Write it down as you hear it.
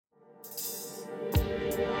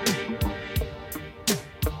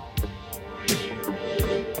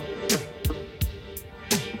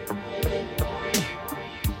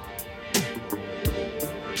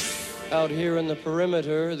Out here in the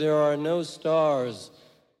perimeter, there are no stars.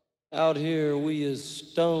 Out here, we is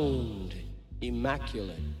stoned,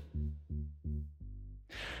 immaculate.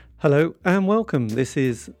 Hello and welcome. This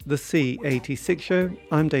is the C86 show.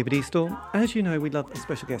 I'm David Eastaugh. As you know, we love a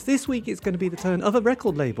special guest. This week it's going to be the turn of a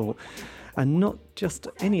record label, and not just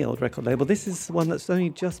any old record label. This is one that's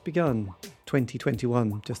only just begun,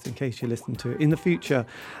 2021, just in case you listen to it in the future.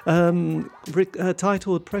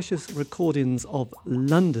 Titled Precious Recordings of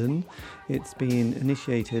London. It's been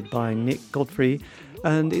initiated by Nick Godfrey,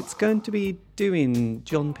 and it's going to be doing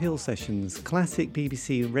John Peel sessions, classic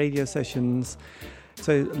BBC radio sessions.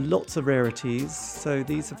 So lots of rarities. So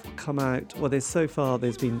these have come out, well,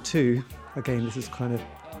 there's been two. Again, this is kind of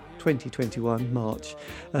 2021, March.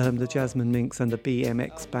 The Jasmine Minks and the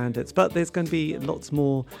BMX Bandits. But there's going to be lots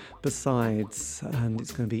more besides. And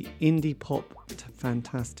it's going to be indie pop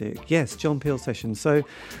fantastic. Yes, John Peel sessions. So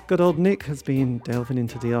good old Nick has been delving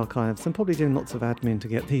into the archives and probably doing lots of admin to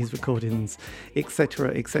get these recordings,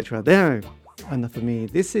 etc., etc. There, enough of me.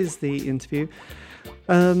 This is the interview.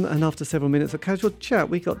 And after several minutes of casual chat,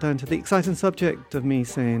 we got down to the exciting subject of me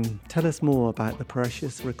saying, tell us more about the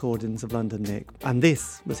precious recordings of London, Nick. And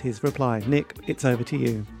this was his reply. Nick, it's over to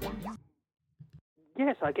you.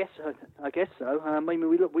 Yes, I guess so. I mean,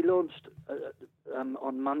 we launched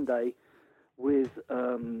on Monday with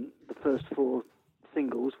the first four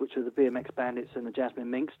singles, which are the BMX Bandits and the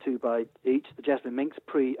Jasmine Minks, two by each. The Jasmine Minks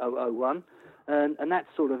pre-001. And that's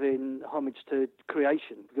sort of in homage to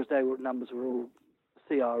Creation, because their numbers were all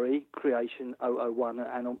CRE, Creation, 001,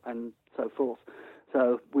 and so forth.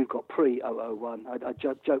 So we've got pre-001. I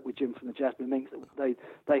joked with Jim from the Jasmine Minks that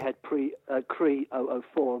they had Cree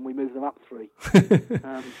 004, and we moved them up three.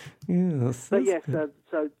 Yes. But yes,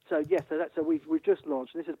 so we've just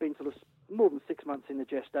launched. This has been sort of more than 6 months in the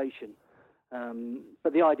gestation.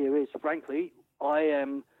 But the idea is, frankly, I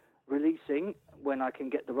am releasing, when I can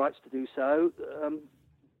get the rights to do so,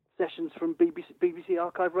 sessions from BBC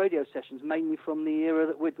archive radio sessions, mainly from the era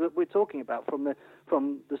that we're talking about, from the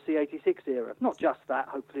C86 era. Not just that,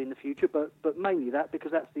 hopefully in the future, but mainly that,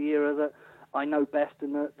 because that's the era that I know best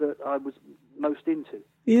and that I was most into.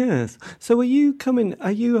 Yes. So are you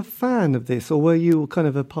a fan of this, or were you kind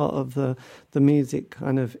of a part of the music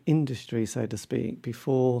kind of industry, so to speak,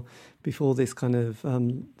 before this kind of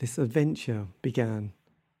this adventure began?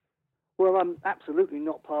 Well, I'm absolutely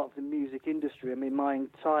not part of the music industry. I mean, my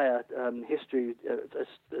entire history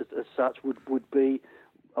as such would be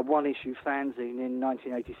a one-issue fanzine in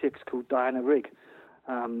 1986 called Diana Rigg.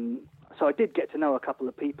 So I did get to know a couple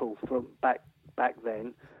of people from back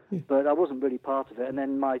then, but I wasn't really part of it. And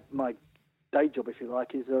then my day job, if you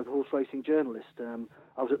like, is a horse racing journalist.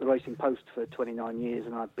 I was at the Racing Post for 29 years,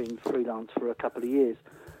 and I've been freelance for a couple of years.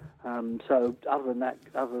 So other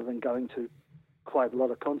than going to quite a lot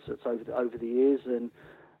of concerts over the years, and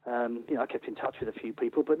I kept in touch with a few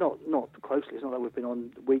people, but not closely. It's not like we've been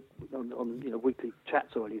on weekly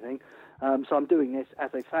chats or anything. So I'm doing this as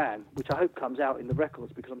a fan, which I hope comes out in the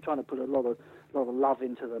records, because I'm trying to put a lot of love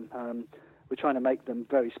into them. We're trying to make them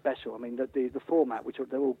very special. I mean, the format,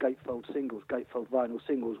 they're all gatefold vinyl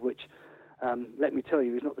singles, which let me tell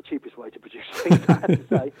you, is not the cheapest way to produce things, I have to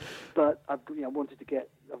say. But I've wanted to get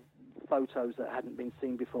photos that hadn't been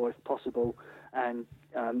seen before, if possible, and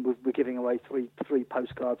we're giving away three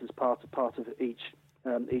postcards as part of each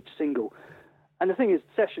single. And the thing is,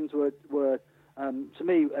 sessions were to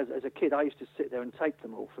me as a kid, I used to sit there and tape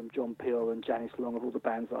them all, from John Peel and Janice Long, of all the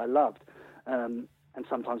bands that I loved, and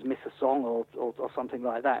sometimes miss a song or something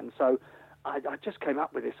like that. And so I just came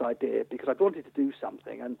up with this idea because I wanted to do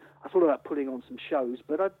something, and I thought about putting on some shows.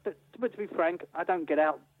 But to be frank, I don't get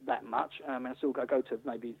out that much. I still go to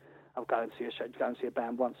maybe. I'll go and see a show, go and see a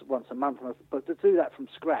band once a month. But to do that from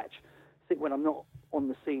scratch, I think when I'm not on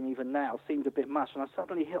the scene even now, seemed a bit much. And I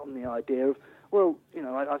suddenly hit on the idea of,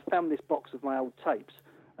 I found this box of my old tapes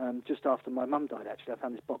just after my mum died, actually. I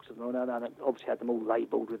found this box of them, and I obviously had them all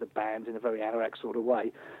labelled with the bands in a very anorak sort of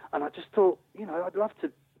way. And I just thought, I'd love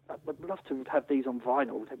to have these on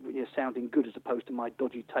vinyl, sounding good, as opposed to my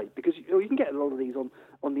dodgy tape, because you can get a lot of these on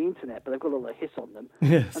the internet, but they've got a lot of hiss on them.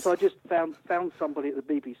 Yes. And so I just found somebody at the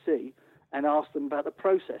BBC and asked them about the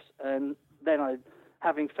process, and then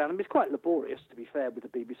having found them, it's quite laborious, to be fair, with the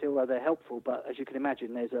BBC, although they're helpful. But as you can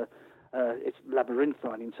imagine, it's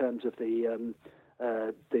labyrinthine in terms of the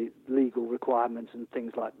legal requirements and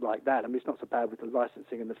things like that. I mean, it's not so bad with the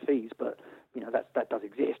licensing and the fees, but that does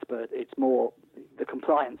exist. But it's more the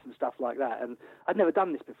compliance and stuff like that. And I'd never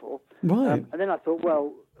done this before. Right. And then I thought,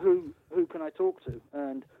 well, who can I talk to?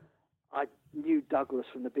 And I knew Douglas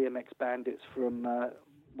from the BMX Bandits from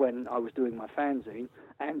when I was doing my fanzine,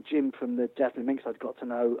 and Jim from the Jasmine Minks I'd got to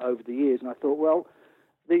know over the years, and I thought, well,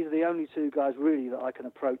 these are the only two guys really that I can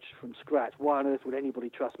approach from scratch. Why on earth would anybody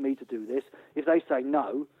trust me to do this? If they say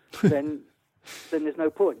no, then there's no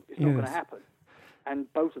point. It's not going to happen.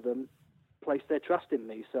 And both of them placed their trust in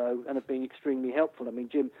me, and have been extremely helpful. I mean,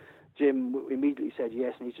 Jim immediately said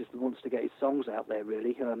yes, and he just wants to get his songs out there,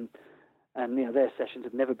 really. And their sessions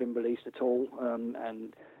have never been released at all.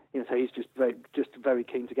 And so he's just very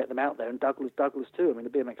keen to get them out there. And Douglas too. I mean, the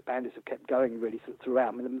BMX Bandits have kept going really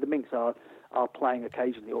throughout. I mean, the Minks are playing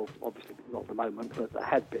occasionally, or obviously not at the moment, but they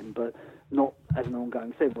had been, but not as an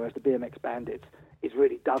ongoing thing. Whereas the BMX Bandits is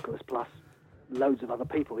really Douglas plus loads of other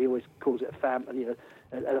people. He always calls it a family that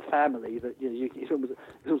it's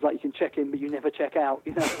almost like you can check in but you never check out.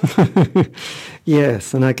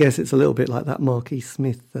 Yes, and I guess it's a little bit like that Marky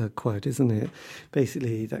Smith quote, isn't it?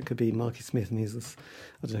 Basically, that could be Marky Smith and his,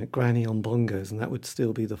 granny on bongos, and that would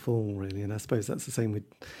still be the form, really. And I suppose that's the same with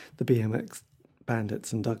the BMX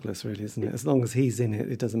Bandits and Douglas, really, isn't it? As long as he's in it,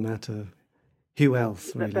 it doesn't matter who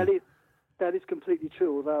else, really. That is completely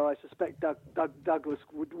true, although I suspect Douglas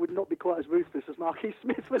would not be quite as ruthless as Marky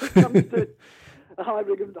Smith when it comes to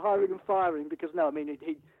hiring and firing. Because he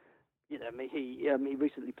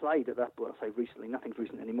recently played at that. Well, I say recently, nothing's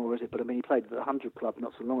recent anymore, is it? But I mean, he played at the 100 Club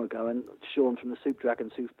not so long ago, and Sean from the Soup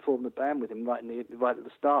Dragons, who formed the band with him right at the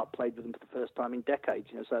start, played with him for the first time in decades.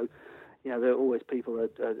 So. There are always people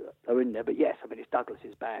that are in there, but yes, I mean it's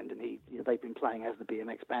Douglas's band, and they've been playing as the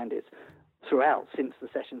BMX Bandits throughout since the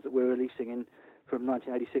sessions that we're releasing from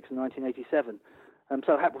 1986 and 1987.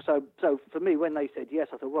 So for me, when they said yes,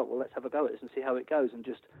 I thought, well, let's have a go at this and see how it goes, and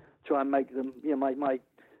just try and make them.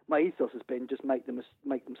 My ethos has been just make them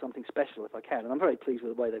something special if I can, and I'm very pleased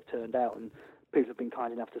with the way they've turned out, and people have been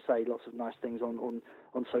kind enough to say lots of nice things on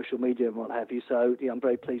social media and what have you. So I'm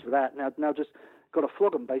very pleased with that. Now just got to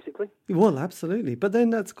flog them, basically. Well, absolutely. But then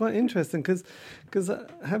that's quite interesting because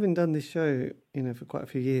having done this show, for quite a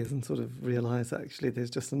few years and sort of realised that actually there's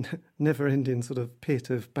just a never-ending sort of pit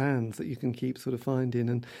of bands that you can keep sort of finding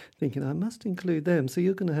and thinking, I must include them. So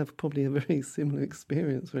you're going to have probably a very similar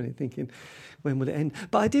experience, really, thinking, when will it end?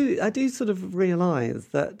 But I do sort of realise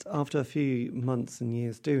that after a few months and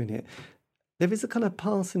years doing it, there is a kind of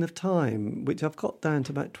passing of time, which I've got down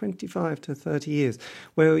to about 25 to 30 years,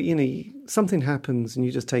 where, something happens and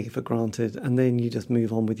you just take it for granted and then you just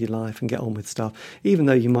move on with your life and get on with stuff, even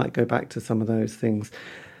though you might go back to some of those things.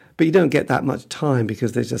 But you don't get that much time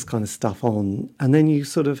because there's just kind of stuff on. And then you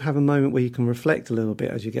sort of have a moment where you can reflect a little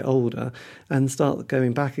bit as you get older and start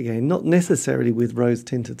going back again, not necessarily with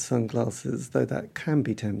rose-tinted sunglasses, though that can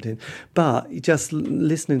be tempting, but just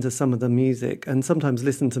listening to some of the music, and sometimes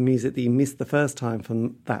listen to music that you missed the first time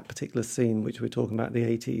from that particular scene, which we're talking about, the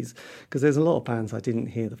 80s, because there's a lot of bands I didn't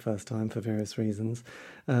hear the first time for various reasons.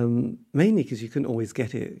 Mainly because you couldn't always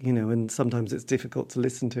get it, and sometimes it's difficult to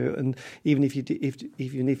listen to. And even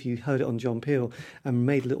if you heard it on John Peel and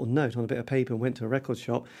made a little note on a bit of paper and went to a record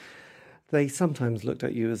shop, they sometimes looked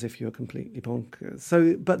at you as if you were completely bonkers.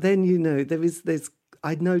 So, but then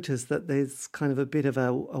I noticed that there's kind of a bit of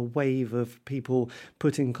a wave of people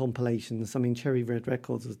putting compilations. I mean, Cherry Red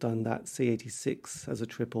Records has done that C86 as a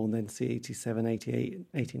triple, and then C87, 88,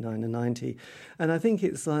 89 and 90. And I think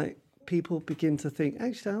it's like people begin to think,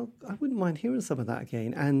 actually, I wouldn't mind hearing some of that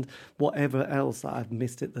again, and whatever else that I've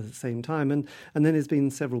missed at the same time. And then there's been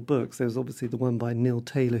several books. There's obviously the one by Neil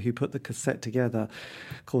Taylor, who put the cassette together,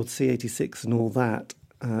 called C86 and all that.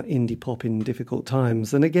 Indie pop in difficult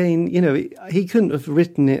times. And again, he couldn't have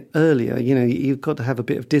written it earlier. You've got to have a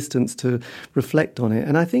bit of distance to reflect on it.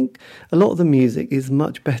 And I think a lot of the music is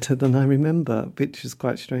much better than I remember, which is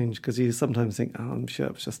quite strange because you sometimes think, I'm sure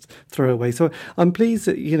it was just throwaway. So I'm pleased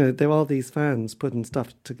that, there are these fans putting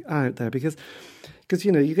stuff out there because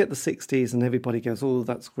you get the 60s and everybody goes, oh,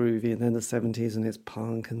 that's groovy, and then the 70s and it's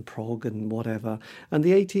punk and prog and whatever. And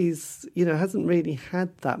the 80s, hasn't really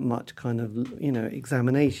had that much kind of,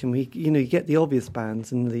 examination. You get the obvious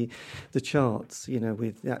bands and the charts,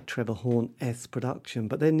 with that Trevor Horn-esque production.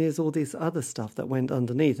 But then there's all this other stuff that went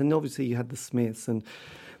underneath. And obviously you had the Smiths and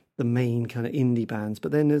the main kind of indie bands,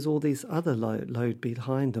 but then there's all these other load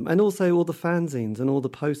behind them, and also all the fanzines and all the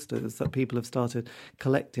posters that people have started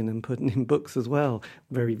collecting and putting in books as well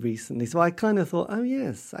very recently. So I kind of thought, oh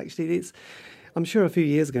yes, actually I'm sure a few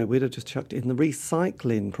years ago we'd have just chucked it in the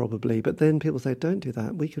recycling probably, but then people say, don't do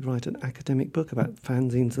that, we could write an academic book about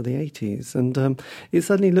fanzines of the 80s, and it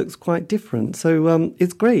suddenly looks quite different. So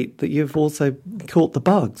it's great that you've also caught the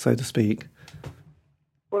bug, so to speak.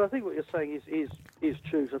 Well, I think what you're saying is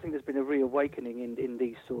true. So I think there's been a reawakening in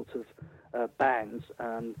these sorts of bands,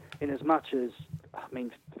 in as much as,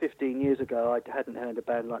 15 years ago, I hadn't heard a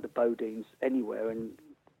band like the Bodines anywhere, and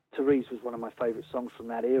Therese was one of my favourite songs from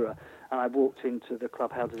that era. And I walked into the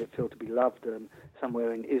club, How Does It Feel to Be Loved,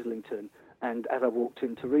 somewhere in Islington, and as I walked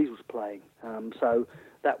in, Therese was playing. So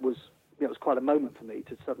that was, it was quite a moment for me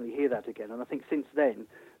to suddenly hear that again. And I think since then,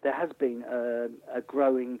 there has been a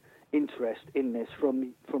growing interest in this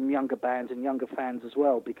from younger bands and younger fans as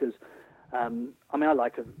well, because I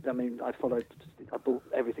bought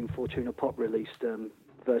everything Fortuna Pop released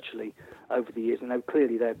virtually over the years, and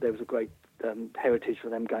clearly there was a great heritage for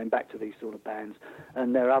them going back to these sort of bands.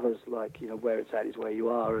 And there are others like, Where It's At Is Where You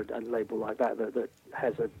Are, a label like that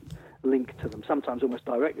has a link to them, sometimes almost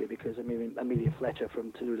directly, because Amelia Fletcher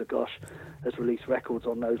from Tallulah Gosh has released records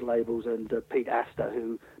on those labels, and Pete Astor,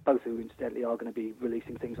 who incidentally are going to be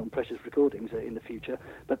releasing things on Precious Recordings in the future.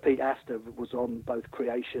 But Pete Astor was on both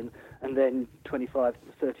Creation, and then 25 to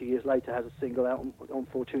 30 years later has a single out on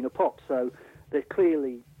Fortuna Pop. So there's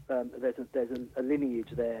clearly there's a lineage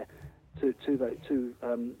there to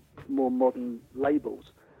more modern labels.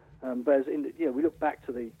 Whereas we look back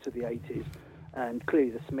to the 80s. And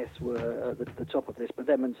clearly the Smiths were at the top of this, but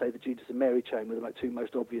them and, say, the Judas and Mary Chain were the two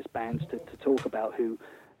most obvious bands to talk about who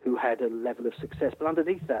had a level of success. But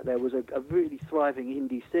underneath that, there was a really thriving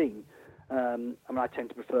indie scene. I tend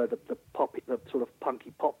to prefer the sort of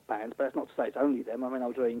punky pop bands, but that's not to say it's only them. I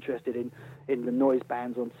was very interested in the noise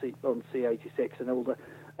bands on C86 and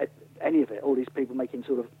any of it, all these people making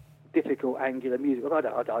sort of difficult angular music. Well,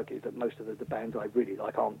 I'd argue that most of the bands I really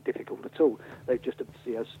like aren't difficult at all. They're just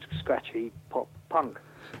scratchy pop punk,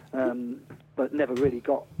 but never really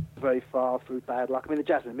got very far through bad luck. The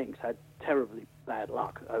Jasmine Minks had terribly bad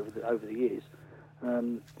luck over the years.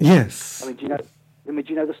 Yes. Do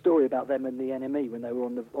you know the story about them and the NME when they were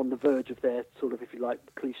on the verge of their sort of, if you like,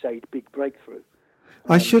 cliched big breakthrough?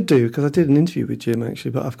 I should do, because I did an interview with Jim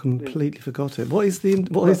actually, but I've completely forgot it. What is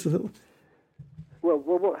the? Well,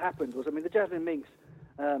 what happened was, the Jasmine Minks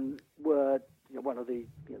were one of the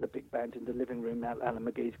big bands in the living room at Alan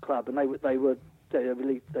McGee's club, and they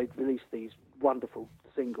released these wonderful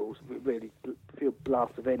singles, really feel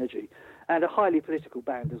blasts of energy, and a highly political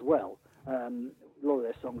band as well. A lot of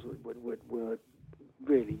their songs were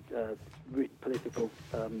really political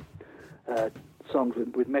songs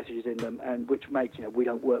with messages in them, and which makes We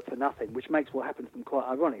Don't Work for Nothing, which makes what happened to them quite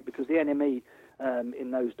ironic, because the NME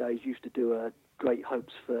in those days used to do Great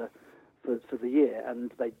Hopes for the year,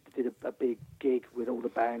 and they did a big gig with all the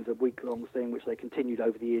bands, a week-long thing, which they continued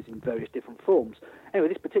over the years in various different forms. Anyway,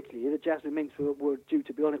 this particular year, the Jasmine Minks were due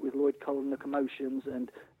to be on it with Lloyd Cole and the Commotions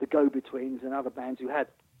and the Go-Betweens and other bands who had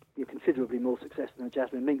considerably more success than the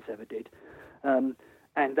Jasmine Minks ever did. And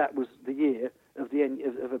that was the year of the end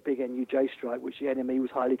of a big NUJ strike, which the NME was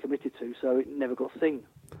highly committed to, so it never got seen.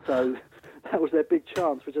 So that was their big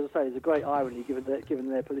chance, which, as I say, is a great irony given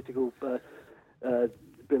their political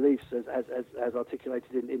beliefs as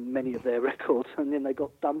articulated in many of their records, and then they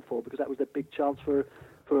got done for because that was their big chance for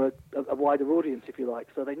a wider audience, if you like.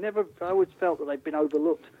 So I always felt that they've been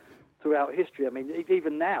overlooked throughout history.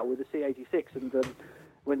 Even now with the C86 and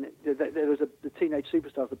when there was the Teenage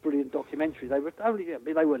Superstars, the brilliant documentary, they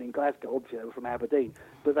weren't in Glasgow, obviously, they were from Aberdeen,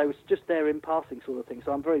 but they was just there in passing sort of thing.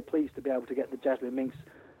 So I'm very pleased to be able to get the Jasmine Minks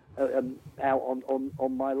out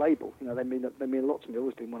on my label. They mean a lot to me. They've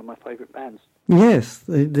always been one of my favourite bands. Yes,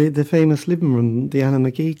 the famous living room, the Alan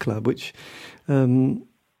McGee Club, which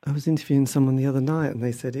I was interviewing someone the other night, and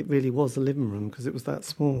they said it really was a living room because it was that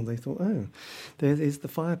small. They thought, oh, there is the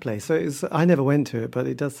fireplace. So I never went to it, but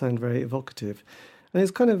it does sound very evocative. And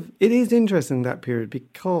it is interesting that period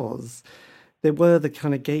because there were the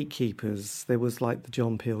kind of gatekeepers. There was like the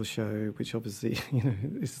John Peel show, which obviously,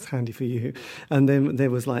 is handy for you. And then there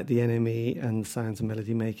was like the NME and Sounds and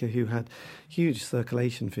Melody Maker, who had huge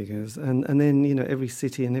circulation figures. And then, every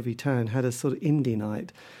city and every town had a sort of indie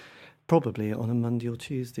night, probably on a Monday or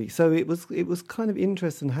Tuesday. So it was kind of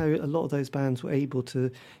interesting how a lot of those bands were able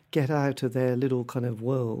to get out of their little kind of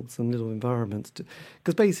worlds and little environments.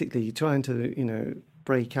 Because basically trying to,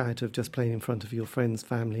 break out of just playing in front of your friends,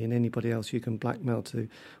 family and anybody else you can blackmail to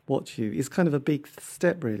watch you is kind of a big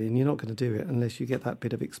step, really, and you're not going to do it unless you get that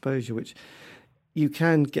bit of exposure, which you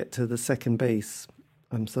can get to the second base.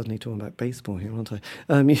 I'm suddenly talking about baseball here, aren't I?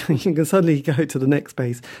 You can suddenly go to the next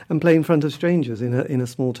base and play in front of strangers in a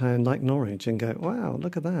small town like Norwich and go, wow,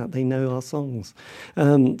 look at that, they know our songs.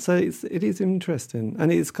 So it is interesting,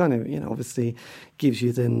 and it's kind of, obviously gives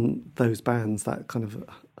you then those bands that kind of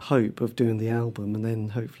hope of doing the album and then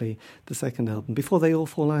hopefully the second album before they all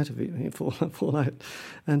fall out of it, fall out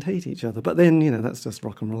and hate each other. But then, that's just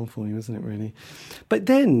rock and roll for you, isn't it, really? But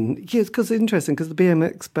then, yes, because it's interesting, because the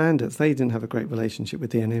BMX Bandits, they didn't have a great relationship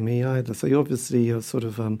with the NME either. So you're sort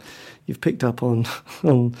of, you've picked up on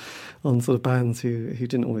sort of bands who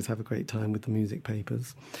didn't always have a great time with the music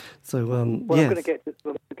papers. So, well, yes. I'm going to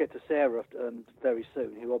get to Sarah very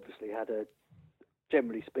soon, who obviously had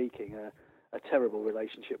generally speaking, a terrible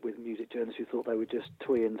relationship with music journalists who thought they were just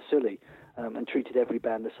twee and silly, and treated every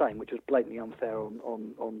band the same, which was blatantly unfair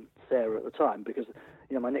on Sarah at the time, because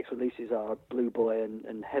my next releases are Blue Boy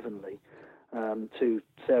and Heavenly, two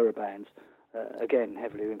Sarah bands, again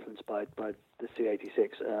heavily influenced by the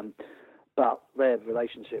C86, but their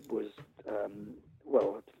relationship was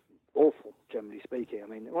awful, generally speaking. I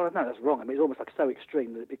mean, well, no, that's wrong. I mean, it's almost like so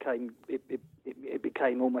extreme that it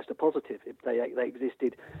became almost a positive. They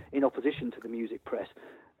existed in opposition to the music press,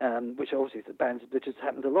 which obviously the bands that just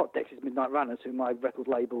happened a lot. Dexys Midnight Runners, who my record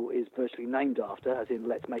label is virtually named after, as in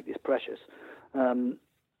Let's Make This Precious.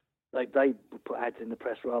 They put ads in the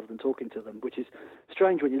press rather than talking to them, which is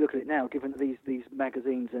strange when you look at it now, given that these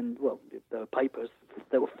magazines and, there were papers,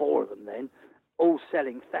 there were 4 of them then, all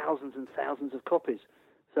selling thousands and thousands of copies.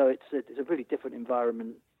 So it's a really different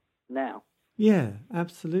environment now. Yeah,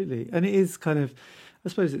 absolutely. And it is kind of, I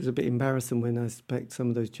suppose it's a bit embarrassing when I suspect some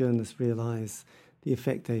of those journalists realise the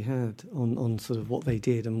effect they had on sort of what they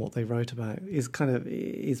did and what they wrote about is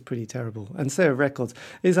pretty terrible. And Sarah Records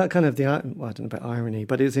is that kind of I don't know about irony,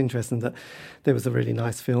 but it's interesting that there was a really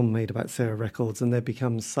nice film made about Sarah Records, and they've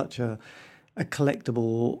become such a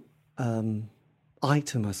collectible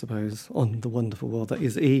item, I suppose, on the wonderful world that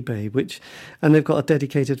is eBay, and they've got a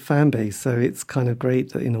dedicated fan base, so it's kind of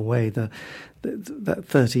great that in a way that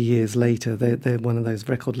 30 years later they're one of those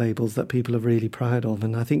record labels that people are really proud of.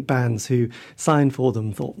 And I think bands who signed for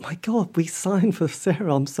them thought, my God, we signed for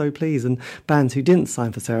Sarah, I'm so pleased. And bands who didn't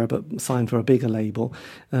sign for Sarah but signed for a bigger label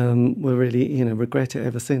were really, regret it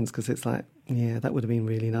ever since, because it's like, yeah, that would have been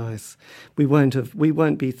really nice. We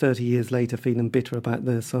won't be 30 years later feeling bitter about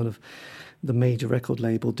the sort of the major record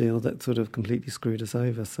label deal that sort of completely screwed us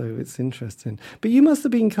over. So it's interesting. But you must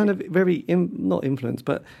have been kind of very, not influenced,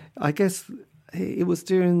 but I guess it was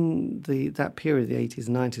during that period, the 80s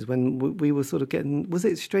and 90s, when we were sort of getting, was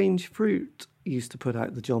it Strange Fruit used to put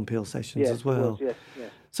out the John Peel sessions as well? Yes.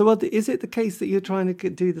 So is it the case that you're trying to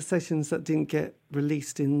do the sessions that didn't get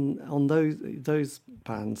released on those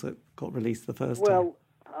bands that got released the first time? Well,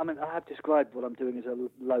 I mean, I have described what I'm doing as a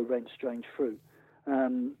low-rent Strange Fruit.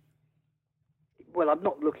 Well, I'm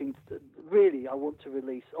not looking to, really. I want to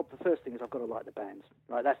release. The first thing is I've got to like the bands.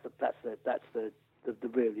 Right, that's the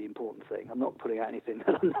really important thing. I'm not putting out anything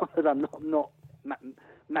that I'm not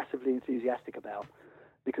massively enthusiastic about,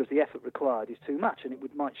 because the effort required is too much, and it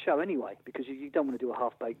might show anyway, because you don't want to do a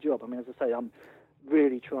half-baked job. I mean, as I say, I'm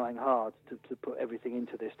really trying hard to put everything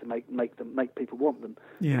into this to make people want them.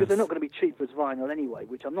 Yes. Because they're not going to be cheap as vinyl anyway,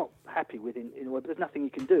 which I'm not happy with in a way, but there's nothing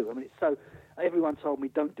you can do. I mean, it's so, everyone told me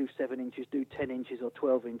don't do 7 inches, do 10 inches or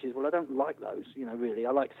 12 inches. Well, I don't like those, really.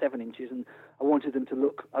 I like 7 inches, and I wanted them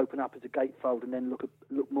to open up as a gatefold and then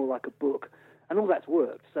look more like a book, and all that's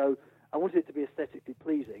worked. So I wanted it to be aesthetically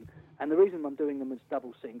pleasing, and the reason I'm doing them as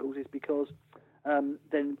double singles is because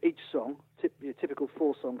then each song, typical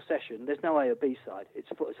 4-song session, there's no A or B side. It's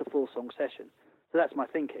a 4-song session. So that's my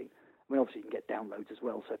thinking. I mean, obviously you can get downloads as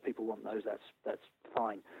well, so if people want those, that's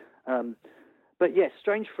fine. But yes,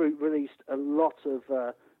 Strange Fruit released a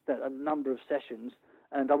number of sessions,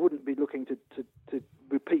 and I wouldn't be looking to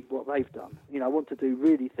repeat what they've done. I want to do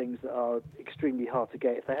really things that are extremely hard to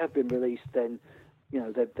get. If they have been released, then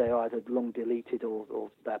they're either long deleted or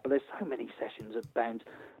that. But there's so many sessions of bands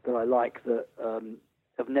that I like that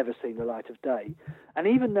have never seen the light of day. And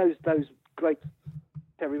even those great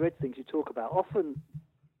Terry Red things you talk about, often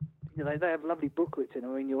they have lovely booklets in. I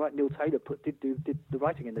mean, you're right, Neil Taylor did the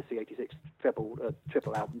writing in the C86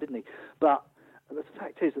 triple album, didn't he? But the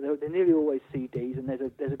fact is that they're nearly always CDs, and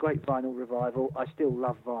there's a great vinyl revival. I still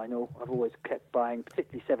love vinyl. I've always kept buying,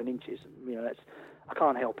 particularly 7 inches. I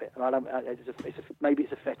can't help it. Maybe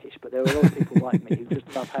it's a fetish, but there are a lot of people like me who just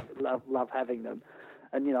love having them.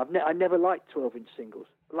 And I never liked 12-inch singles.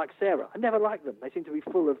 Like Sarah, I never liked them. They seem to be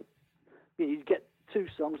full of. You get 2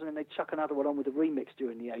 songs and then they chuck another one on with a remix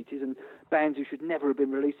during the 80s, and bands who should never have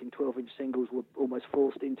been releasing 12-inch singles were almost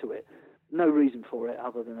forced into it. No reason for it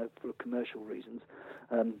other than for commercial reasons.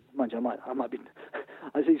 Mind you, I might be.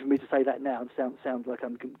 It's easy for me to say that now and sounds like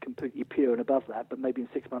I'm completely pure and above that. But maybe in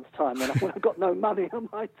 6 months' time, when I've got no money, I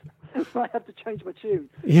might have to change my tune.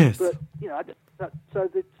 Yes. But so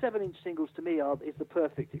the 7-inch singles to me is the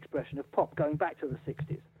perfect expression of pop, going back to the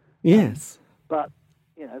 60s. Yes. But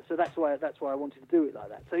so that's why I wanted to do it like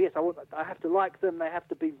that. So yes, I have to like them. They have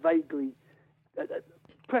to be vaguely,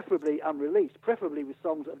 preferably unreleased, preferably with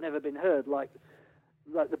songs that have never been heard, like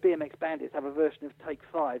the BMX Bandits have a version of Take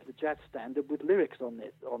 5, the jazz standard, with lyrics on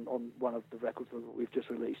it on one of the records that we've just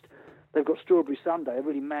released. They've got Strawberry Sunday, a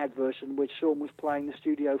really mad version which Sean was playing the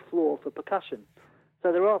studio floor for percussion.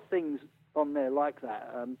 So there are things on there like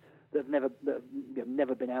that that have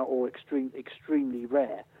never been out, or extremely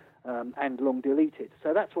rare. And long deleted.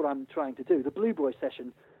 So that's what I'm trying to do. The Blue Boy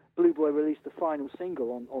session, Blue Boy released the final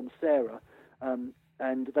single on Sarah, and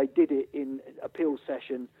they did it in a Peel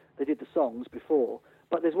session. They did the songs before,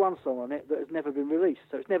 but there's one song on it that has never been released,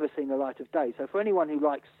 so it's never seen the light of day. So for anyone who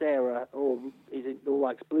likes Sarah or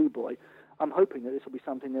likes Blue Boy, I'm hoping that this will be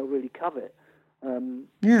something they'll really covet.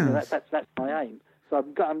 That's my aim. So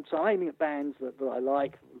I'm aiming at bands that I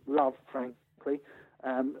like, love, frankly,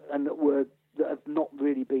 and that have not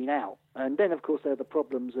really been out. And then, of course, there are the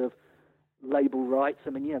problems of label rights. I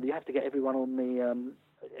mean, you have to get everyone on the.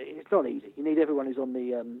 It's not easy. You need everyone who's on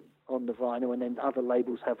the vinyl, and then other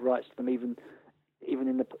labels have rights to them. Even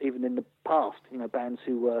in the past, bands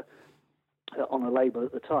who were on a label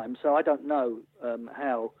at the time. So I don't know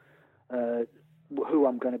who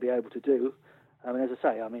I'm going to be able to do. I mean, as I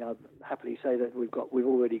say, I'd happily say that we've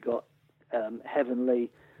already got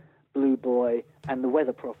Heavenly, Blue Boy, and the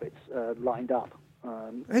Weather Prophets lined up.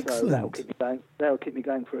 Excellent. So that'll keep me going. That'll keep me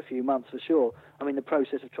going for a few months for sure. I'm in the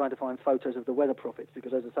process of trying to find photos of the Weather Prophets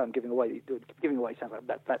because, as I say, I'm giving away sounds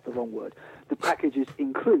like that's the wrong word. The packages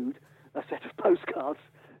include a set of postcards,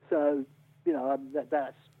 so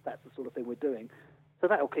that's the sort of thing we're doing. So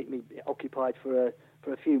that'll keep me occupied for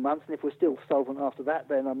a few months, and if we're still solvent after that,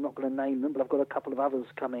 then I'm not going to name them, but I've got a couple of others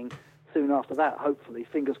coming soon after that. Hopefully,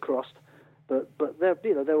 fingers crossed. But they're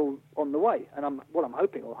all on the way, and what I'm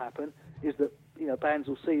hoping will happen is that bands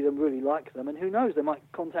will see them, really like them, and who knows, they might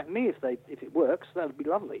contact me if it works. That would be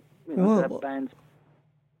lovely. To have bands.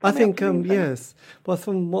 I think yes. Well,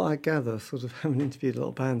 from what I gather, sort of having interviewed a lot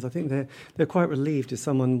of bands, I think they're quite relieved if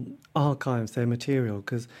someone archives their material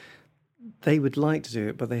because they would like to do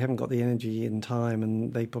it, but they haven't got the energy and time,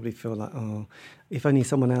 and they probably feel like, oh, if only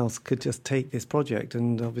someone else could just take this project.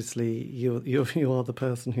 And obviously, you are the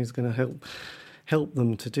person who's going to help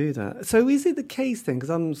them to do that. So, is it the case then?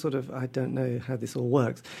 Because I don't know how this all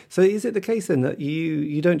works. So, is it the case then that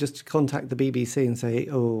you don't just contact the BBC and say,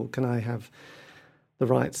 oh, can I have the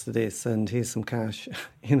rights to this, and here's some cash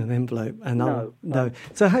in an envelope? And no.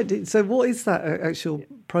 So what is that actual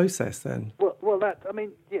process then? Well,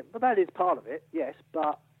 that is part of it, yes.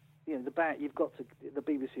 But the band, the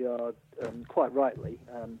BBC are quite rightly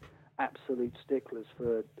absolute sticklers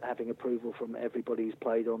for having approval from everybody who's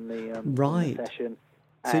played on the session.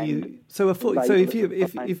 So you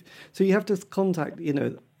have to contact,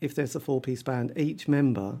 if there's a 4-piece band, each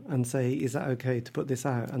member and say, is that okay to put this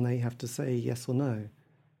out? And they have to say yes or no.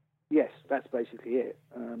 Yes, that's basically it.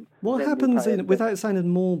 What happens without sounding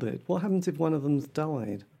morbid? What happens if one of them's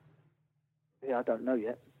died? Yeah, I don't know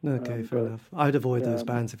yet. Okay, fair enough. I'd avoid those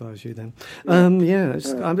bands if I was you then. I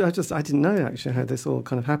didn't know actually how this all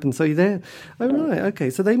kind of happened. So you're there. Oh, right, okay.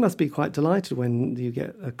 So they must be quite delighted when you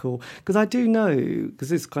get a call. Because I do know, because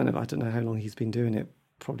this kind of, I don't know how long he's been doing it,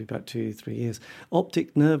 probably about 2-3 years.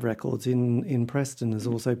 Optic Nerve Records in Preston has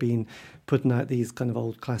also been putting out these kind of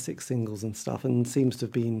old classic singles and stuff, and seems to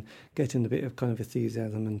have been getting a bit of kind of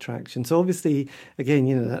enthusiasm and traction. So obviously, again,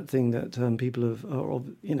 that thing that people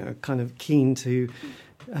are kind of keen to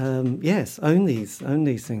own these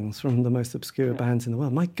things from the most obscure bands in the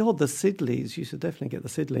world. My God, the Sidleys! You should definitely get the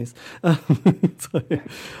Sidleys,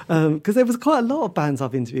 because there was quite a lot of bands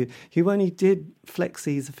I've interviewed who only did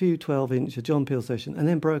flexies, a few 12-inch, a John Peel session, and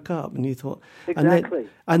then broke up. And you thought, exactly,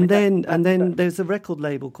 and then there's a record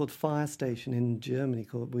label called Fire Station in Germany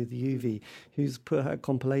with UV, who's put out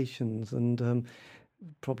compilations and.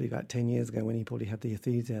 Probably about 10 years ago when he probably had the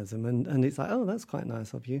enthusiasm, and it's like, oh, that's quite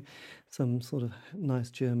nice of you, some sort of nice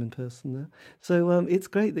German person there. So it's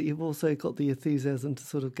great that you've also got the enthusiasm to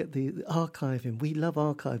sort of get the archiving. We love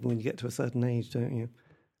archiving when you get to a certain age, don't you?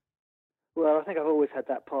 Well, I think I've always had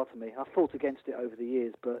that part of me. I've fought against it over the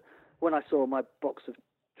years, but when I saw my box of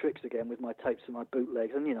tricks again with my tapes and my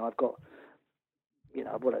bootlegs, and I've got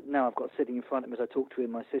sitting in front of me as I talk to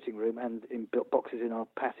in my sitting room and in boxes in our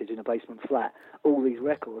passage in a basement flat, all these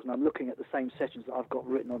records, and I'm looking at the same sessions that I've got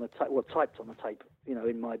written on a tape, typed on a tape, in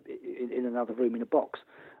another room in a box.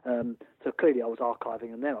 So clearly I was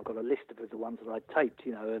archiving them there. I've got a list of the ones that I taped,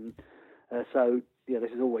 and so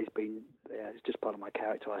this has always been, it's just part of my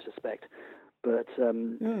character, I suspect. But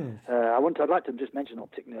I'd like to just mention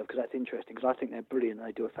Optic Nerve because that's interesting, because I think they're brilliant.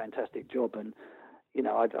 They do a fantastic job, and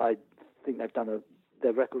I think they've done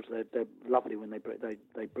their records. They're lovely when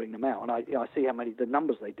they bring them out, and I see how many the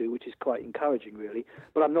numbers they do, which is quite encouraging, really.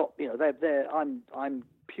 But I'm not, I'm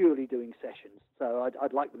purely doing sessions, so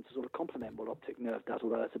I'd like them to sort of complement what Optic Nerve does,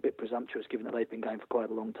 although it's a bit presumptuous given that they've been going for quite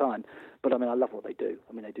a long time. But I mean, I love what they do.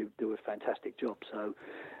 I mean, they do a fantastic job. So,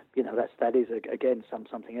 that is again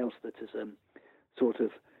something else that has sort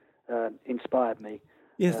of inspired me.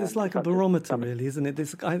 Yes, it's like a barometer, really, isn't it?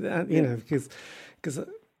 This,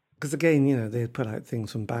 because again, they put out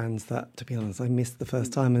things from bands that, to be honest, I missed the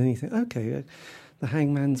first time, and then you think, okay, the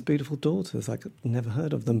Hangman's Beautiful Daughters, I'd never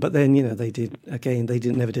heard of them. But then, they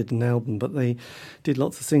never did an album, but they did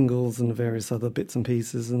lots of singles and various other bits and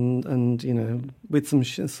pieces, and with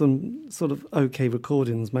some sort of okay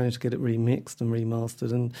recordings, managed to get it remixed and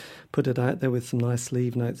remastered and put it out there with some nice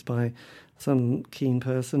sleeve notes by some keen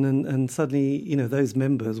person, and suddenly, those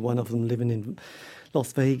members, one of them living in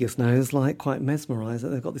Las Vegas now, is like quite mesmerised that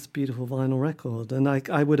they've got this beautiful vinyl record. And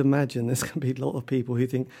I would imagine there's going to be a lot of people who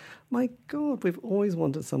think, my God, we've always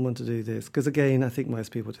wanted someone to do this. Because again, I think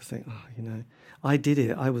most people just think, I did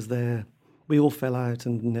it, I was there. We all fell out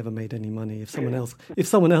and never made any money. If someone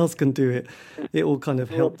else can do it, it will kind of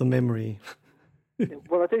help the memory.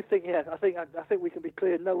 Well, I do think, I think we can be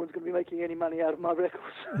clear. No one's going to be making any money out of my records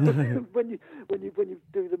No. when you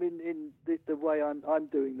do them in the way I'm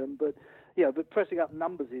doing them. But but pressing up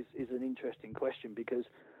numbers is an interesting question, because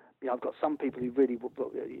I've got some people who really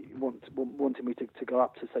wanted me to go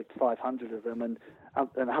up to say 500 of them, and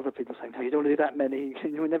other people saying, no, you don't want to do that many.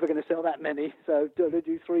 You're never going to sell that many, so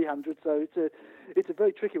do 300. So it's a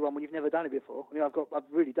very tricky one when you've never done it before. I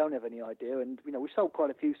really don't have any idea, and we've sold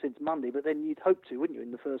quite a few since Monday, but then you'd hope to, wouldn't you,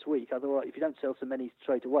 in the first week? Otherwise, if you don't sell so many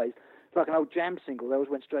straight away, it's like an old Jam single. They always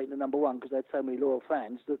went straight into number one because they had so many loyal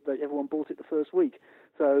fans that everyone bought it the first week.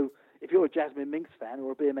 So if you're a Jasmine Minks fan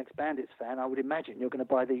or a BMX Bandits fan, I would imagine you're going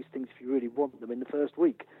to buy these things if you really want them in the first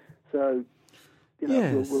week. So,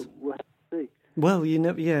 yes. we'll have to see. Well,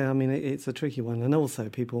 I mean, it's a tricky one. And also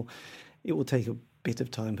it will take a bit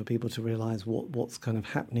of time for people to realise what's kind of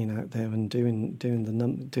happening out there and doing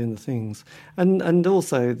the things. And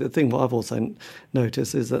also the thing what I've also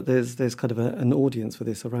noticed is that there's kind of an audience for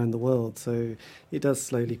this around the world. So it does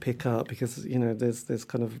slowly pick up, because there's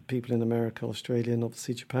kind of people in America, Australia, and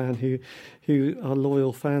obviously Japan who are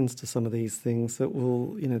loyal fans to some of these things that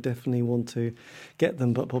will definitely want to get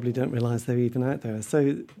them, but probably don't realise they're even out there.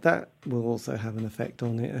 So that will also have an effect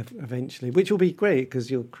on it eventually, which will be great,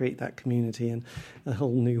 because you'll create that community and a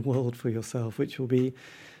whole new world for yourself, which will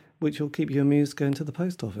keep you amused going to the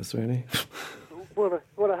post office, really. Well,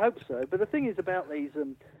 I hope so. But the thing is about these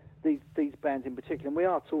bands in particular, and we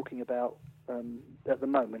are talking about at the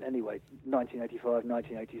moment anyway, 1985,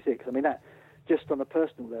 1986. I mean, that just on a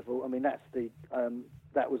personal level. I mean, that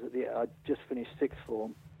was I just finished sixth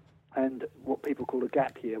form, and what people call a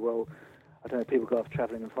gap year. Well, I don't know, people go off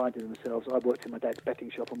travelling and finding themselves. I worked in my dad's becking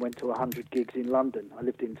shop and went to 100 gigs in London. I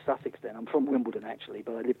lived in Sussex then. I'm from Wimbledon, actually,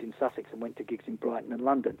 but I lived in Sussex and went to gigs in Brighton and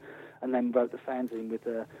London, and then wrote the fanzine with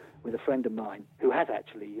a friend of mine who has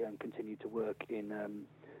actually continued to work in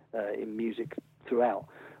music throughout.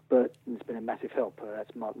 But it's been a massive help.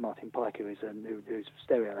 That's Martin Pike, who's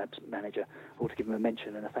Stereolab's manager. I ought to give him a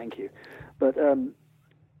mention and a thank you. But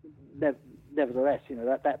nevertheless,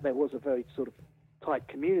 that there was a very sort of tight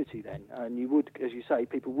community then, and you would, as you say,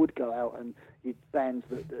 people would go out, and bands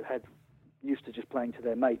that had used to just playing to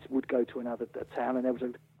their mates would go to another town, and there was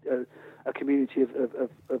a community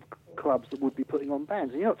of clubs that would be putting on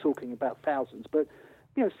bands. And you're not talking about thousands, but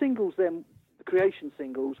singles then, the Creation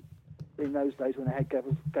singles in those days when they had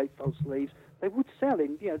gatefold sleeves, they would sell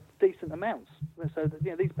in decent amounts. So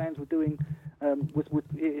these bands were doing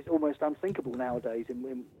it's almost unthinkable nowadays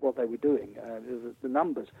in what they were doing, the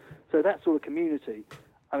numbers. So that sort of community.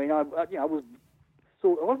 I mean, I was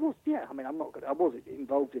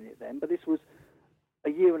involved in it then, but this was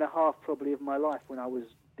a year and a half probably of my life when I was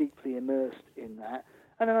deeply immersed in that.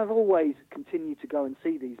 And then I've always continued to go and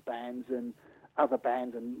see these bands and other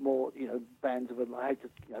bands and more, bands of I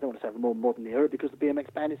don't want to say of a more modern era, because the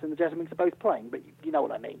BMX Bandits and the Jasmine Minks are both playing, but you know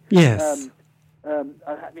what I mean. Yes.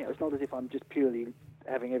 It's not as if I'm just purely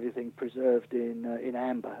having everything preserved in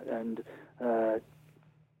amber and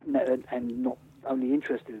not only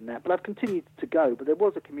interested in that, but I've continued to go. But there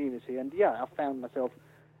was a community, and I found myself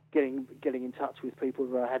getting in touch with people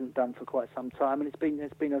that I hadn't done for quite some time, and it's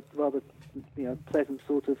been a rather pleasant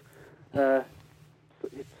sort of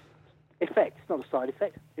effect. It's not a side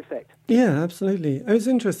effect. Effect. Yeah, absolutely. It was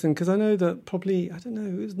interesting because I know that probably, it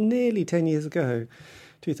was nearly 10 years ago,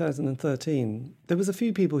 2013, there was a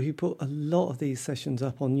few people who put a lot of these sessions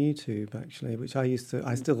up on YouTube, actually, which I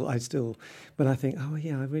still, when I think, oh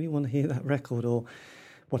yeah, I really want to hear that record or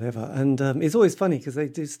whatever. And it's always funny because they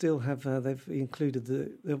do still have, they've included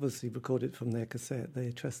they obviously recorded from their cassette,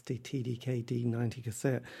 their trusty TDK D90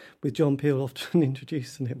 cassette, with John Peel often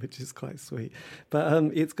introducing it, which is quite sweet.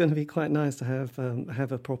 But it's going to be quite nice to have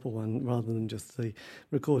a proper one rather than just the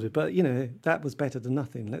recorded. But, you know, that was better than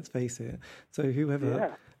nothing, let's face it. So whoever...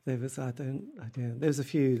 Yeah. There was a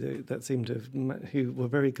few that seemed to who were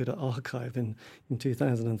very good at archive in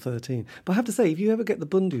 2013. But I have to say, if you ever get the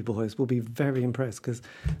Bundu Boys, we'll be very impressed because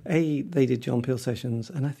they did John Peel sessions,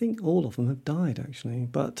 and I think all of them have died actually.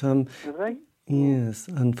 But have they? Yes,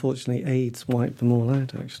 unfortunately, AIDS wiped them all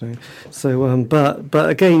out actually. So, but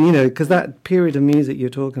again, you know, because that period of music you're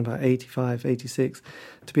talking about, 85, 86,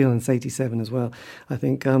 to be honest, 87 as well. I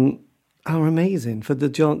think. Are amazing for the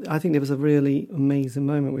John. I think there was a really amazing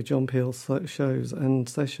moment with John Peel shows and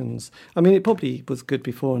sessions. I mean, it probably was good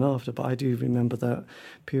before and after, but I do remember that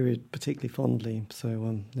period particularly fondly.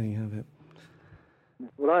 So there you have it.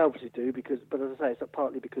 Well, I obviously do but as I say, it's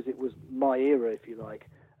partly because it was my era, if you like,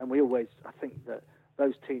 and I think that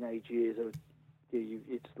those teenage years are,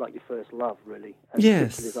 it's like your first love, really. And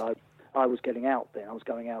yes. I was getting out then. I was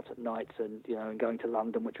going out at nights and and going to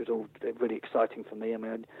London, which was all really exciting for me. I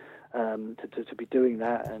mean. To be doing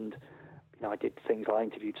that, and I did things. I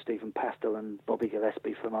interviewed Stephen Pastel and Bobby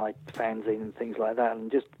Gillespie for my fanzine and things like that, and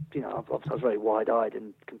just I was very wide-eyed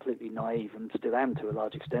and completely naive, and still am to a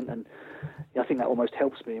large extent. And I think that almost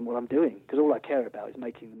helps me in what I'm doing, because all I care about is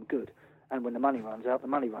making them good. And when the money runs out, the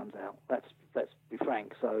money runs out. Let's be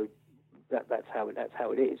frank. So that's how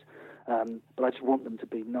it is. But I just want them to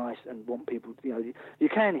be nice and want people. You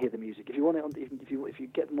can hear the music if you want it on. If you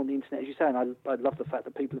get them on the internet, as you say, and I love the fact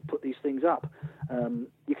that people have put these things up.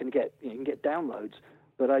 You can get downloads,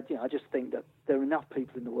 but I just think that there are enough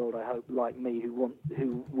people in the world, I hope, like me, who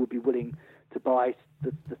will be willing to buy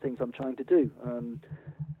the things I'm trying to do, and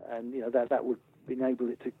that would enable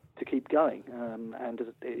it to keep going.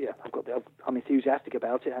 I'm enthusiastic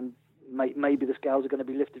about it, and maybe the scales are going to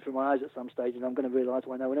be lifted from my eyes at some stage, and I'm going to realise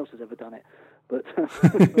why no one else has ever done it. But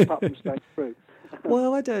apart from staying through.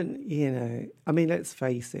 Well, I don't, I mean, let's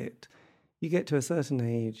face it. You get to a certain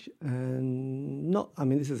age, and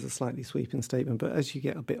this is a slightly sweeping statement, but as you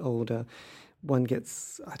get a bit older, one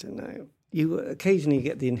gets, I don't know, you occasionally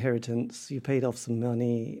get the inheritance, you paid off some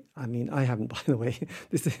money. I mean, I haven't, by the way,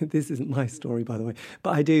 this isn't my story, by the way,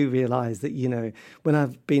 but I do realise that, when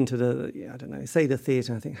I've been to the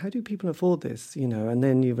theatre, I think, how do people afford this, and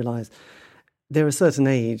then you realise there are a certain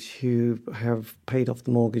age who have paid off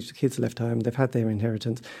the mortgage, the kids left home, they've had their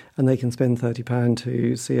inheritance, and they can spend £30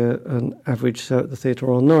 to see an average show at the theatre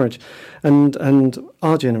or Norwich. And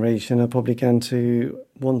our generation are probably going to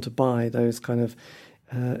want to buy those kind of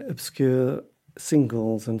obscure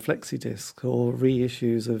singles and flexi discs or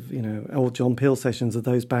reissues of old John Peel sessions of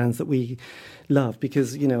those bands that we love,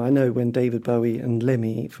 because I know when David Bowie and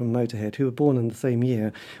Lemmy from Motorhead, who were born in the same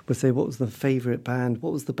year, would say what was the favourite band,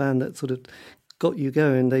 what was the band that sort of got you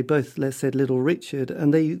going, they both said Little Richard,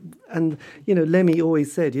 and Lemmy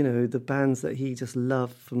always said the bands that he just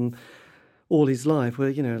loved from all his life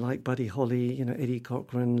were, like Buddy Holly, Eddie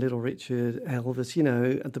Cochran, Little Richard, Elvis,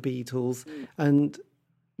 the Beatles. And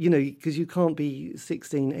because you can't be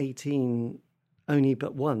 16, 18 only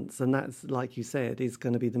but once. And that's, like you said, is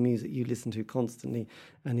going to be the music you listen to constantly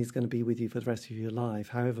and is going to be with you for the rest of your life,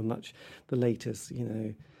 however much the latest,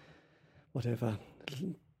 whatever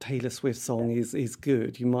Taylor Swift song is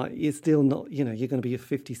good. It's still not, you're going to be a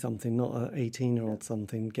 50-something, not an 18-year-old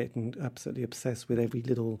something, getting absolutely obsessed with every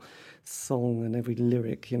little song and every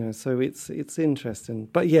lyric, So it's interesting.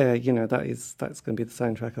 But yeah, that's going to be the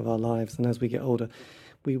soundtrack of our lives. And as we get older,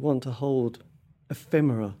 we want to hold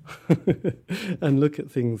ephemera and look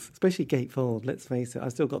at things, especially Gatefold. Let's face it, I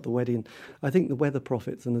still got the wedding. I think the Weather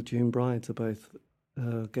Prophets and the June Brides are both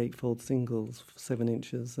Gatefold singles, 7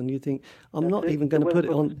 inches. And you think, I'm not even going to put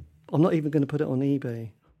it on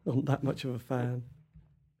eBay. I'm that much of a fan.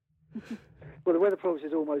 Well, the Weather Prophets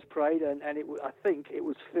is Almost Prayed, and I think it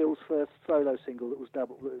was Phil's first solo single that was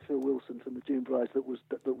double. Phil Wilson from the June Brides that was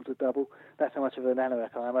a double. That's how much of an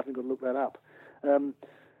anorak I am. I haven't got to look that up.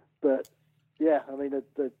 But yeah, I mean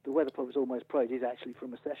the Weather Prophets Almost Prayed is actually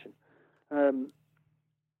from a session.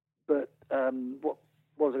 What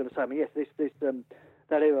was I going to say? I mean, yes,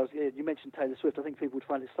 that era. You mentioned Taylor Swift. I think people would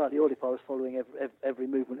find it slightly odd if I was following every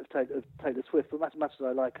movement of Taylor Swift. But as much as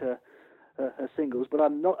I like her singles, but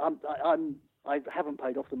I'm not. I'm I haven't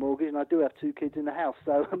paid off the mortgage, and I do have 2 kids in the house,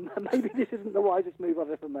 so maybe this isn't the wisest move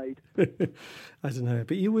I've ever made. I don't know,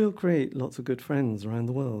 but you will create lots of good friends around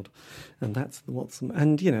the world, and that's what's.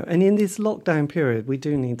 And and in this lockdown period, we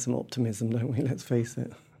do need some optimism, don't we? Let's face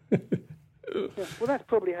it. Yeah, well, that's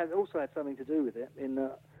probably also had something to do with it. In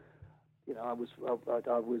I was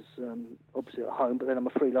obviously at home, but then I'm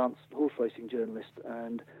a freelance horse racing journalist,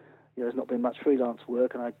 and there's not been much freelance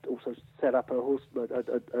work, and I also set up a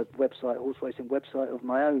website, horse racing website of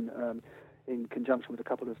my own, in conjunction with a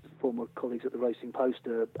couple of former colleagues at the Racing Post,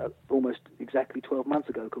 almost exactly 12 months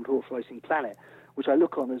ago, called Horse Racing Planet, which I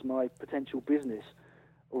look on as my potential business,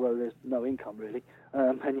 although there's no income really,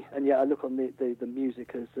 and yet I look on the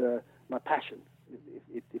music as my passion,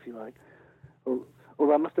 if you like.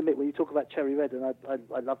 Although I must admit, when you talk about Cherry Red, and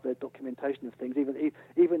I love their documentation of things,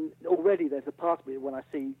 even already there's a part of me when I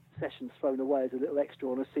see sessions thrown away as a little extra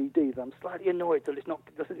on a CD that I'm slightly annoyed that it's not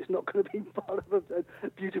going to be part of a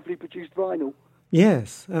beautifully produced vinyl.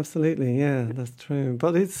 Yes, absolutely. Yeah, that's true.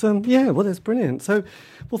 But it's well, that's brilliant. So,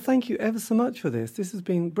 well, thank you ever so much for this. This has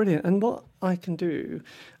been brilliant. And what I can do,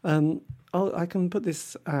 I can put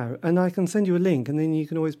this out, and I can send you a link, and then you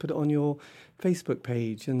can always put it on your Facebook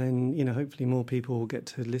page, and then hopefully more people will get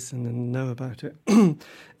to listen and know about it.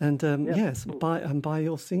 And yes, cool. buy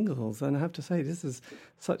your singles. And I have to say, this is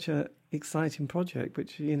such a exciting project,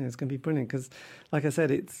 which is going to be brilliant because, like I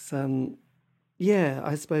said, it's.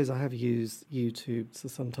 I suppose I have used YouTube to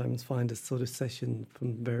sometimes find a sort of session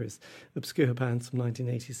from various obscure bands from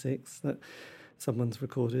 1986 that someone's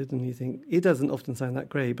recorded, and you think, it doesn't often sound that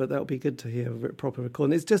great, but that'll be good to hear a proper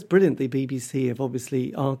recording. It's just brilliant the BBC have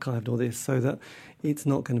obviously archived all this so that it's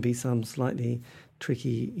not going to be some slightly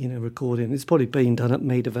tricky, recording. It's probably been done at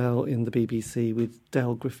Maida Vale in the BBC with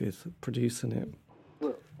Dale Griffith producing it.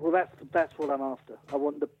 Well, that's what I'm after. I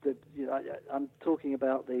want I'm talking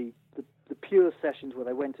about the pure sessions where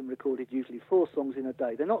they went and recorded usually 4 songs in a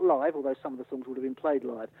day. They're not live, although some of the songs would have been played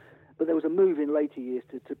live. But there was a move in later years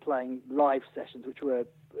to playing live sessions, which were,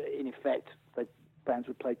 in effect, bands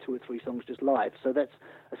would play 2 or 3 songs just live. So that's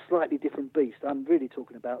a slightly different beast. I'm really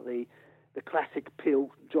talking about the classic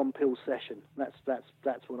John Peel session. That's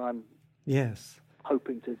what I'm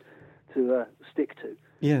hoping to stick to.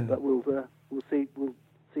 Yeah. But we'll see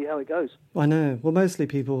how it goes. I know. Well, mostly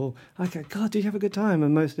people, I go, God, did you have a good time?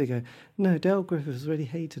 And mostly go, no, Dale Griffiths really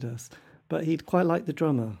hated us, but he'd quite like the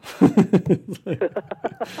drummer.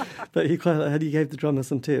 But he gave the drummer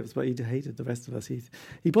some tips, but he hated the rest of us.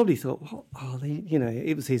 He probably thought,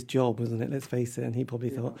 it was his job, wasn't it? Let's face it. And he probably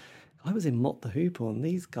thought, I was in Mott the Hoople, and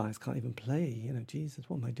these guys can't even play. Jesus,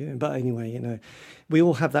 what am I doing? But anyway, we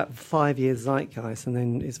all have that 5-year zeitgeist, and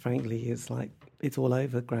then it's like, it's all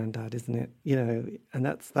over, Grandad, isn't it? And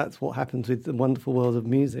that's what happens with the wonderful world of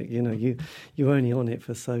music. You're only on it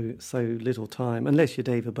for so little time, unless you're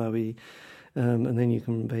David Bowie, and then you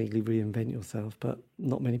can vaguely reinvent yourself. But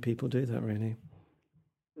not many people do that, really.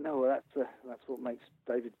 No, that's what makes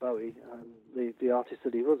David Bowie the artist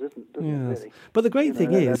that he was, doesn't it? Really? But the great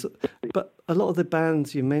thing is, but a lot of the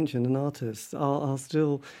bands you mentioned and artists are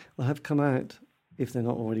still have come out, if they're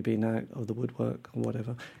not already been out of the woodwork or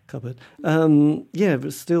whatever cupboard.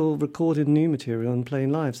 But still recording new material and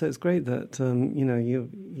playing live. So it's great that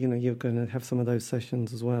you're going to have some of those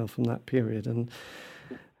sessions as well from that period. And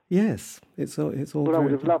yes, it's all. Well, I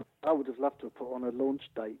would have loved to have put on a launch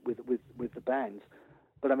date with the bands.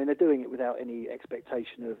 But I mean, they're doing it without any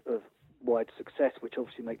expectation of wide success, which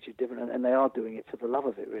obviously makes you different. And they are doing it for the love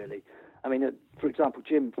of it, really. I mean, for example,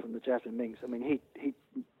 Jim from the Jasmine Minks. I mean, he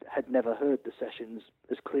had never heard the sessions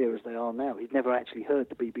as clear as they are now. He'd never actually heard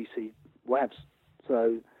the BBC WAVs.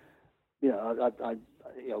 So,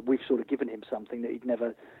 we've sort of given him something that he'd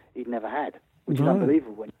never had, which is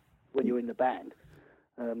unbelievable when you're in the band.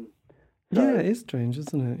 It is strange,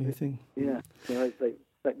 isn't it? You think? Yeah. He'd heard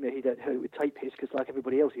it with tape hiss because, like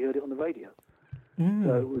everybody else, he heard it on the radio. Yeah.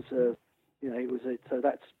 So it was, so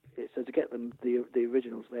that's it. So to get them the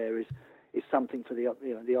originals there is something for the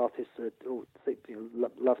artists that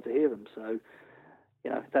love to hear them. So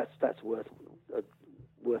that's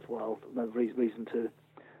worthwhile reason to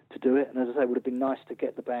do it. And as I say, it would have been nice to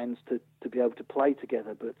get the bands to be able to play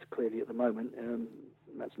together, but clearly at the moment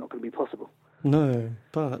that's not going to be possible. No,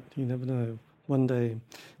 but you never know. One day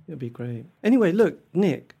it'll be great. Anyway, look,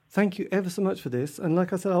 Nick, thank you ever so much for this. And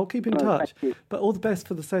like I said, I'll keep in touch. But all the best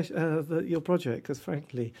for your project, because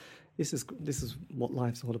frankly, this is what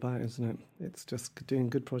life's all about, isn't it? It's just doing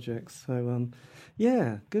good projects. So,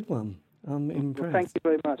 good one. I'm impressed. Well, thank you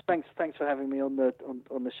very much. Thanks for having me on the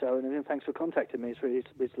show, and thanks for contacting me.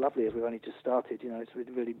 It's lovely. We've only just started. It's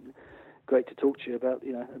really great to talk to you about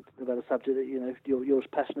about a subject that you're as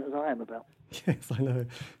passionate as I am about. Yes, I know.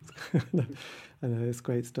 I know, it's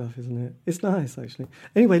great stuff, isn't it? It's nice, actually.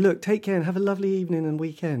 Anyway, look, take care and have a lovely evening and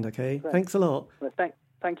weekend, okay? Thanks a lot. Well,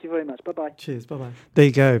 thank you very much. Bye-bye. Cheers, bye-bye. There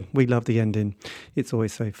you go. We love the ending. It's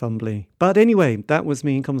always so fumbly. But anyway, that was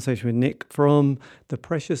me in conversation with Nick from the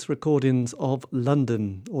Precious Recordings of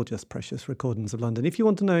London, or just Precious Recordings of London. If you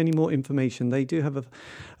want to know any more information, they do have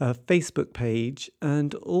a Facebook page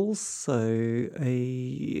and also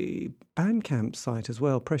a Bandcamp site as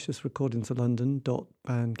well,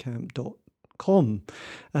 preciousrecordingsoflondon.bandcamp.com,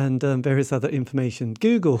 and various other information.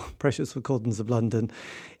 Google Precious Recordings of London,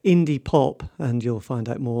 indie pop, and you'll find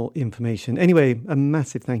out more information. Anyway, a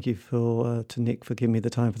massive thank you to Nick for giving me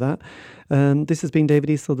the time for that. This has been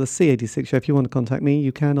David Eastaugh, the C86 Show. If you want to contact me,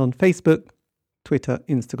 you can on Facebook, Twitter,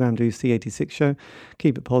 Instagram, do C86 Show.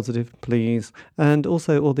 Keep it positive, please. And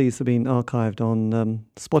also, all these have been archived on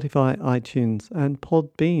Spotify, iTunes, and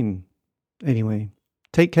Podbean. Anyway,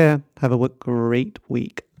 take care. Have a great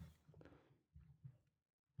week.